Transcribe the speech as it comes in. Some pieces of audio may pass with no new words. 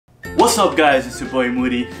What's up guys, it's your boy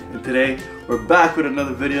Moody, and today we're back with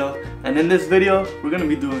another video. And in this video, we're gonna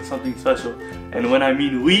be doing something special. And when I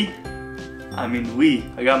mean we.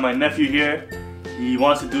 I got my nephew here. He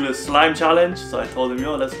wants to do the slime challenge, so I told him,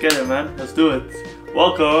 yo, let's get it, man. Let's do it.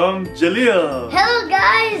 Welcome, Jaleel. Hello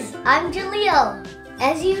guys, I'm Jaleel.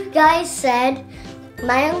 As you guys said,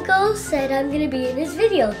 my uncle said I'm gonna be in his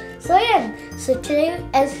video, so I am. So today,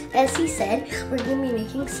 as he said, we're gonna be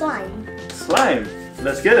making slime. Slime.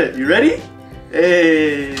 Let's get it. You ready?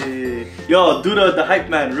 Hey. Yo, do the hype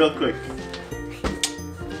man real quick.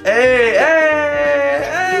 Hey, hey,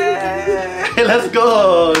 hey. Let's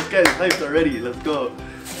go. This guy's hyped already. Let's go.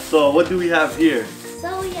 So what do we have here?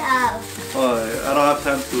 So we have... I don't have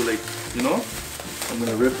time to I'm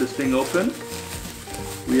gonna rip this thing open.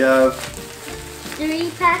 We have 3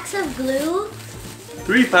 packs of glue.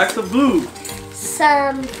 3 packs of glue.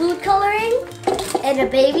 Some food coloring. And a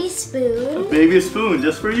baby spoon. A baby spoon,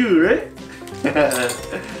 just for you, right?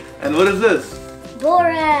 And what is this?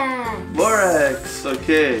 Borax. Borax,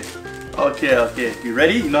 okay. Okay. You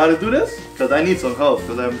ready? You know how to do this? Because I need some help,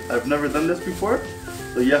 because I've never done this before.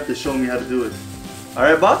 So you have to show me how to do it.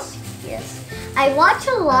 Alright, boss? Yes. I watch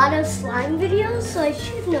a lot of slime videos, so I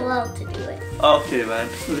should know how to do it. Okay, man.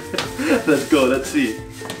 Let's go, let's see.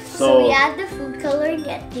 So we add the food coloring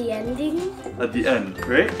at the ending. At the end,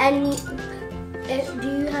 right? And do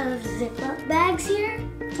you have Ziploc bags here?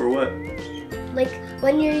 For what? Like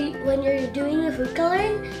when you're doing the food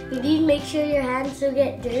coloring, you need to make sure your hands don't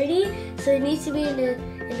get dirty. So it needs to be in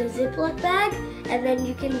a Ziploc bag, and then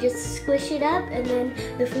you can just squish it up, and then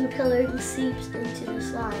the food coloring seeps into the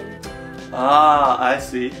slime. Ah, I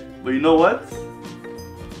see. But you know what?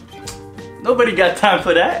 Nobody got time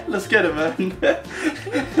for that. Let's get it, man.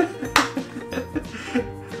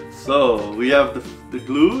 So we have the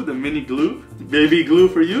glue, the mini glue, baby glue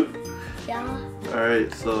for you. Yeah. All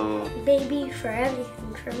right, so. Baby for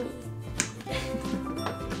everything for me.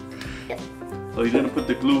 Yep. So you're gonna put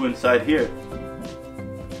the glue inside here.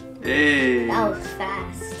 Hey. That was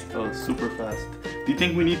fast. That was super fast. Do you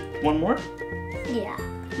think we need one more? Yeah.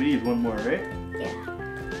 We need one more, right? Yeah.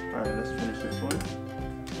 All right, let's finish this one.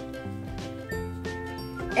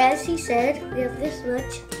 As he said, we have this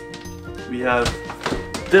much. We have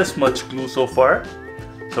this much glue so far,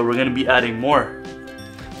 so we're gonna be adding more,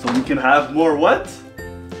 so we can have more what?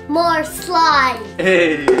 More slime.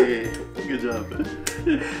 Hey, good job.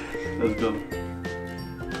 Let's go.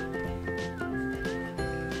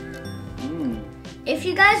 If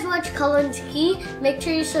you guys watch Colin's Key, make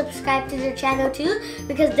sure you subscribe to their channel too,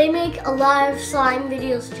 because they make a lot of slime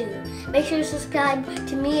videos too. Make sure you subscribe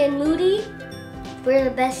to me and Moody. We're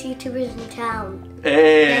the best YouTubers in town.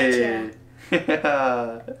 Hey.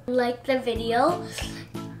 Like the video,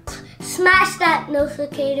 smash that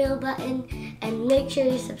notification button, and make sure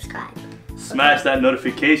you subscribe. Smash that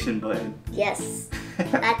notification button. Yes,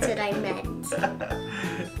 that's what I meant.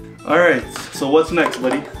 Alright, so what's next,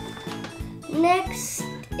 buddy? Next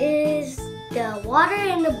is the water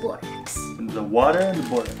and the borax. The water and the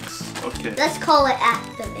borax. Okay. Let's call it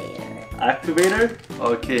activator. Activator?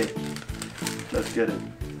 Okay. Let's get it.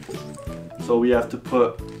 So we have to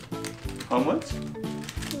put how much?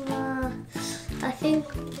 I think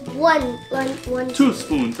one 2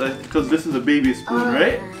 spoons, because this is a baby spoon,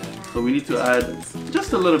 right? Yeah. So we need to add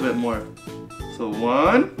just a little bit more. So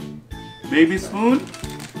 1 baby spoon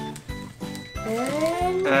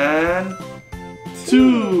and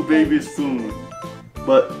 2 baby spoons.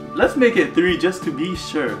 But let's make it 3 just to be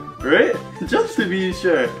sure, right? Just to be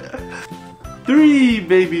sure. 3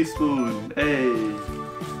 baby spoons. Hey,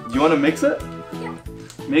 do you want to mix it? Yeah.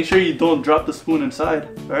 Make sure you don't drop the spoon inside,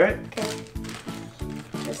 alright? Okay.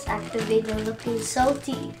 This activator looking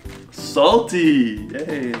salty. Salty!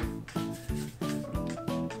 Hey.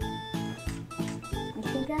 You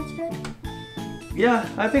think that's good? Yeah,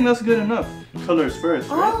 I think that's good enough. Colors first,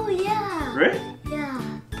 right? Oh yeah. Right? Yeah.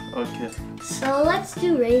 Okay. So let's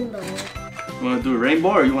do rainbow. You want to do a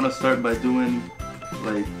rainbow, or you want to start by doing,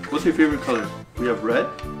 like, what's your favorite color? We have red.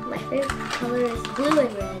 My favorite color is blue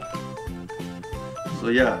and red. So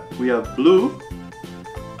yeah, we have blue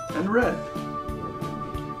and red.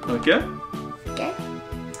 Okay? Okay.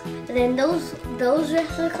 And then those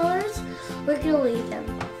rest of the colors, we're gonna leave them.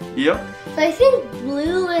 Yep. So I think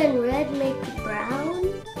blue and red make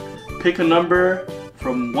brown. Pick a number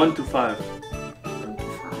from 1 to 5. 1 to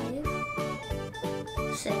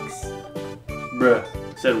 5. 6. Bruh.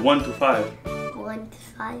 Said 1 to 5. 1 to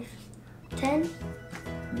 5. 10.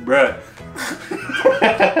 Bruh.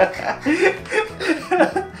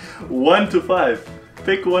 1 to 5.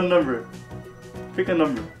 Pick one number. Pick a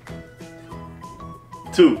number.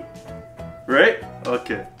 2. Right?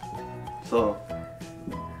 Okay. So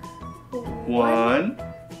 1,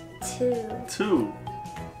 2.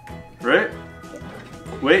 Right?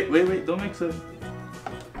 Wait, don't mix it.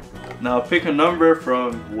 Now pick a number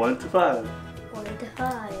from 1 to 5. 1 to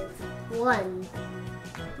 5. 1.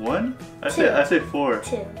 1? I say 4.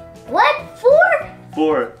 2. What? 4?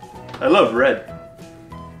 4. I love red.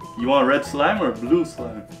 You want red slime or blue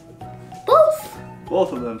slime? Both.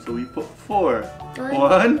 Both of them. So we put 4. 1,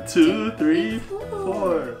 1, 2, 3,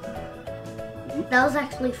 4. That was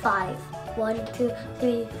actually 5. 1, 2,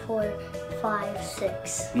 3, 4, 5,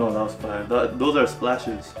 6. No, that was 5. Those are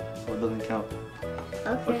splashes, so it doesn't count.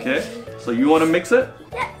 Okay. So you want to mix it?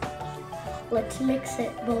 Yeah. Let's mix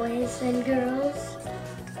it, boys and girls.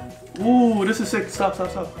 Ooh, this is sick. Stop.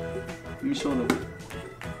 Let me show them.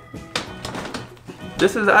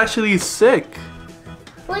 This is actually sick.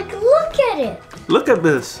 Like, look at it. Look at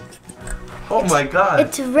this. Oh my god.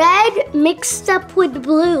 It's red mixed up with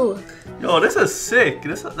blue. Yo, this is sick.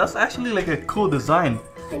 That's actually like a cool design.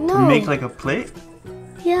 I know. Make like a plate.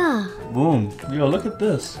 Yeah. Boom. Yo, look at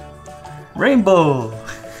this. Rainbow.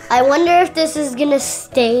 I wonder if this is gonna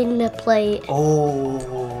stain the plate. Oh.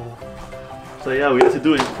 So yeah, we have to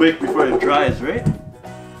do it quick before it dries, right?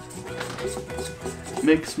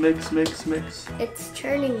 Mix. It's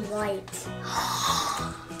turning white.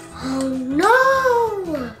 Oh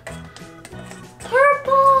no!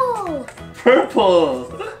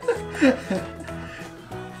 Purple!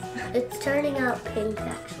 It's turning out pink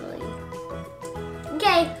actually.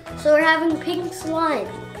 Okay, so we're having pink slime.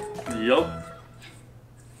 Yup.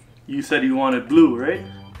 You said you wanted blue, right?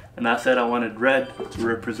 And I said I wanted red to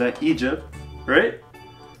represent Egypt, right?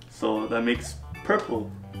 So that makes purple.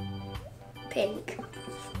 Pink.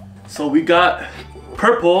 So we got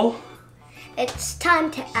purple. It's time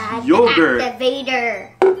to add yogurt. the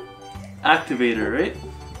activator. Activator, right?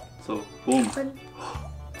 So boom.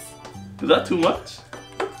 Is that too much?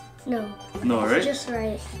 No. No, right? It's just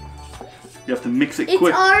right. You have to mix it It's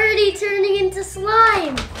quick. It's already turning into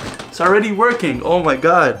slime. It's already working. Oh my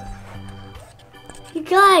god. You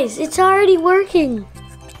guys, it's already working.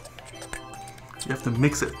 You have to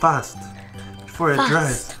mix it fast before it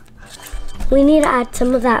dries. We need to add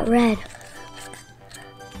some of that red.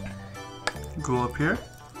 Go up here.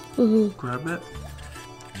 Grab it.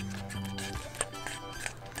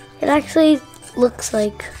 It actually looks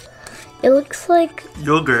like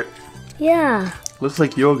yogurt. Yeah. Looks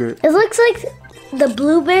like yogurt. It looks like the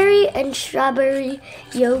blueberry and strawberry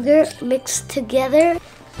yogurt mixed together.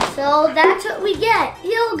 So that's what we get,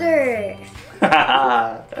 yogurt.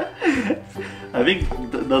 I think,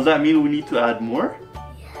 does that mean we need to add more?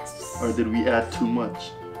 Yes. Or did we add too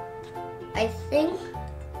much? I think.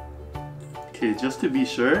 Okay, just to be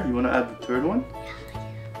sure, you want to add the third one?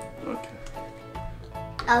 Okay.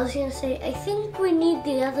 I was gonna say, I think we need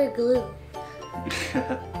the other glue.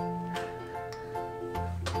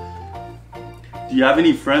 Do you have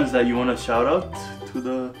any friends that you want to shout out to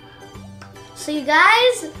the... So you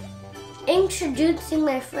guys, introducing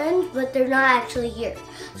my friends, but they're not actually here.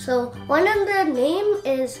 So one of the name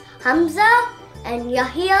is Hamza and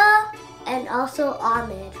Yahya and also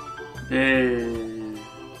Ahmed. Hey.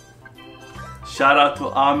 Shout out to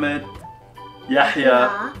Ahmed,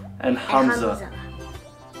 Yahya, and Hamza.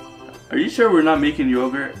 Are you sure we're not making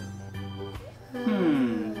yogurt?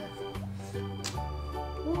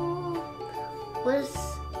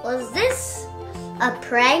 Was this a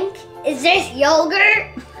prank? Is this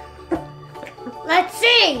yogurt? Let's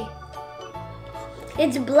see.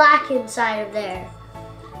 It's black inside of there.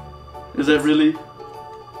 Is it really?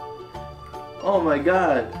 Oh my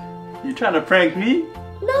god. You trying to prank me?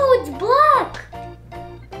 No, it's black.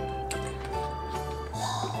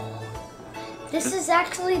 This is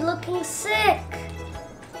actually looking sick.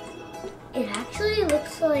 It actually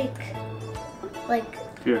looks like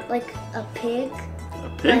Here. like a pig. A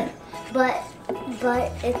pig? But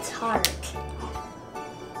it's heart.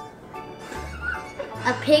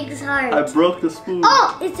 A pig's heart. I broke the spoon.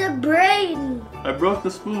 Oh, it's a brain. I broke the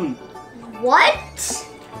spoon. What?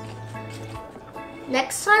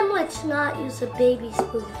 Next time, let's not use a baby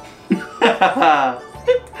spoon.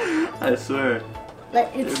 I swear.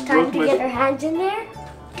 It's time to get our hands in there.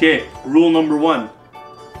 Okay, rule number 1.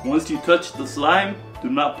 Once you touch the slime, do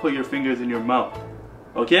not put your fingers in your mouth.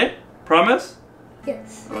 Okay? Promise?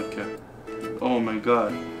 Yes. Okay. Oh my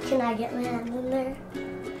god. Can I get my hand in there?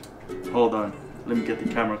 Hold on. Let me get the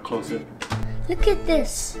camera closer. Look at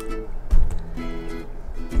this.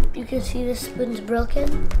 You can see the spoon's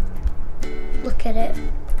broken. Look at it.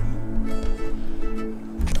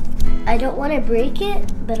 I don't want to break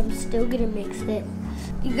it, but I'm still gonna mix it.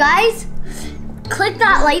 You guys, click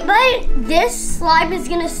that like button, this slime is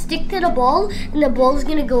gonna stick to the bowl and the bowl is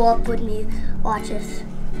gonna go up with me. Watch this.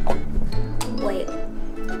 Wait.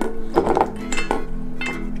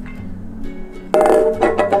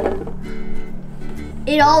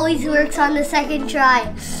 It always works on the second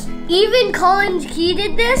try. Even Colin Key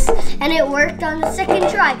did this and it worked on the second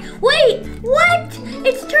try. Wait, what?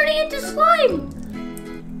 It's turning into slime.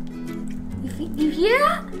 You hear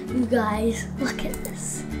that? You guys, look at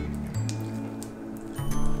this.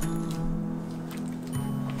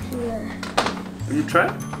 Let me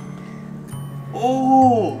try.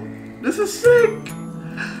 Oh, this is sick.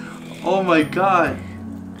 Oh my god.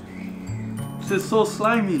 This is so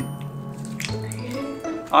slimy.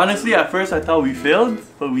 Honestly, at first I thought we failed,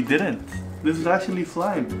 but we didn't. This is actually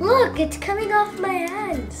slime. Look, it's coming off my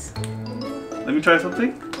hands. Let me try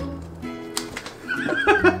something.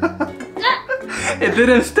 It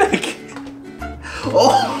didn't stick.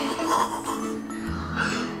 Oh.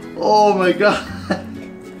 Oh my god.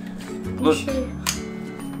 Look.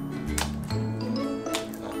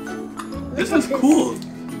 This is cool.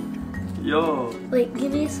 Yo. Wait,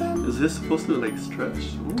 give me some. Is this supposed to like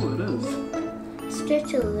stretch? Oh, it is.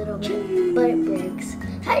 Stretch a little bit, but it breaks.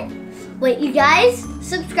 Hi. Wait, you guys,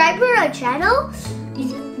 subscribe to our channel.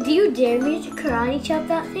 Do you dare me to karate chop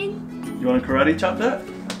that thing? You want to karate chop that?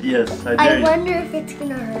 Yes, I dare I you. wonder if it's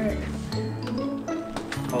gonna hurt.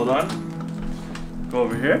 Hold on. Go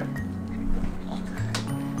over here.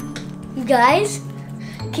 You guys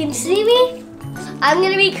can see me? I'm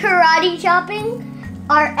gonna be karate chopping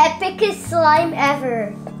our epicest slime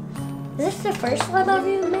ever. Is this the first slime I've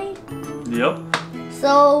ever made? Yep.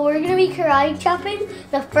 So we're gonna be karate chopping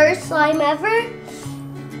the first slime ever.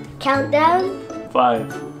 Countdown.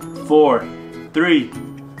 5, 4, 3,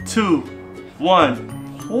 2, 1.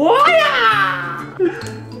 Waya!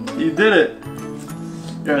 You did it.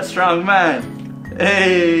 You're a strong man.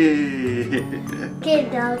 Hey. Okay,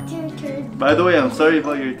 now it's your turn. By the way, I'm sorry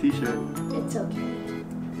about your t-shirt. It's okay.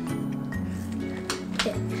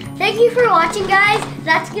 Thank you for watching, guys.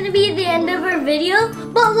 That's gonna be the end of our video.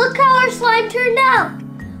 But look how our slime turned out.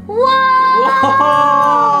 Whoa!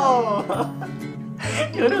 Whoa!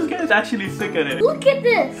 Yo, this guy's actually sick at it. Look at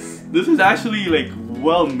this. This is actually like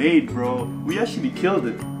well made, bro. We actually killed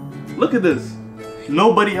it. Look at this.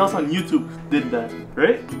 Nobody else on YouTube did that,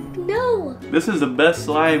 right? No. This is the best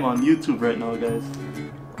slime on YouTube right now, guys.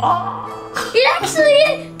 Oh. It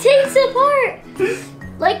actually takes apart.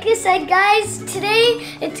 Like I said, guys, today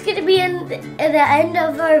it's gonna be at the end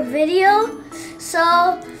of our video.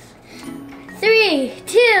 So, 3,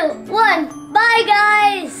 2, 1, bye,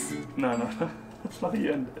 guys. No, that's not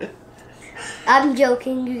the end. I'm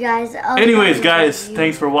joking, you guys. Anyways, guys,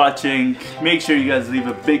 thanks for watching. Make sure you guys leave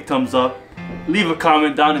a big thumbs up. Leave a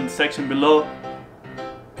comment down in the section below.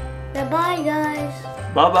 Bye, guys.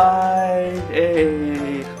 Bye-bye.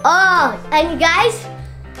 Hey. Oh, and guys,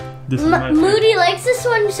 Moody likes this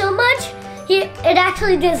one so much, it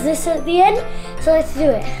actually does this at the end. So let's do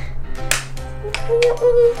it.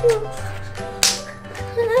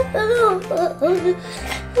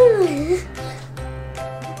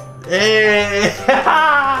 Hey.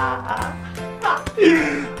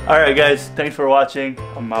 Alright guys, thanks for watching.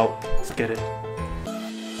 I'm out. Let's get it.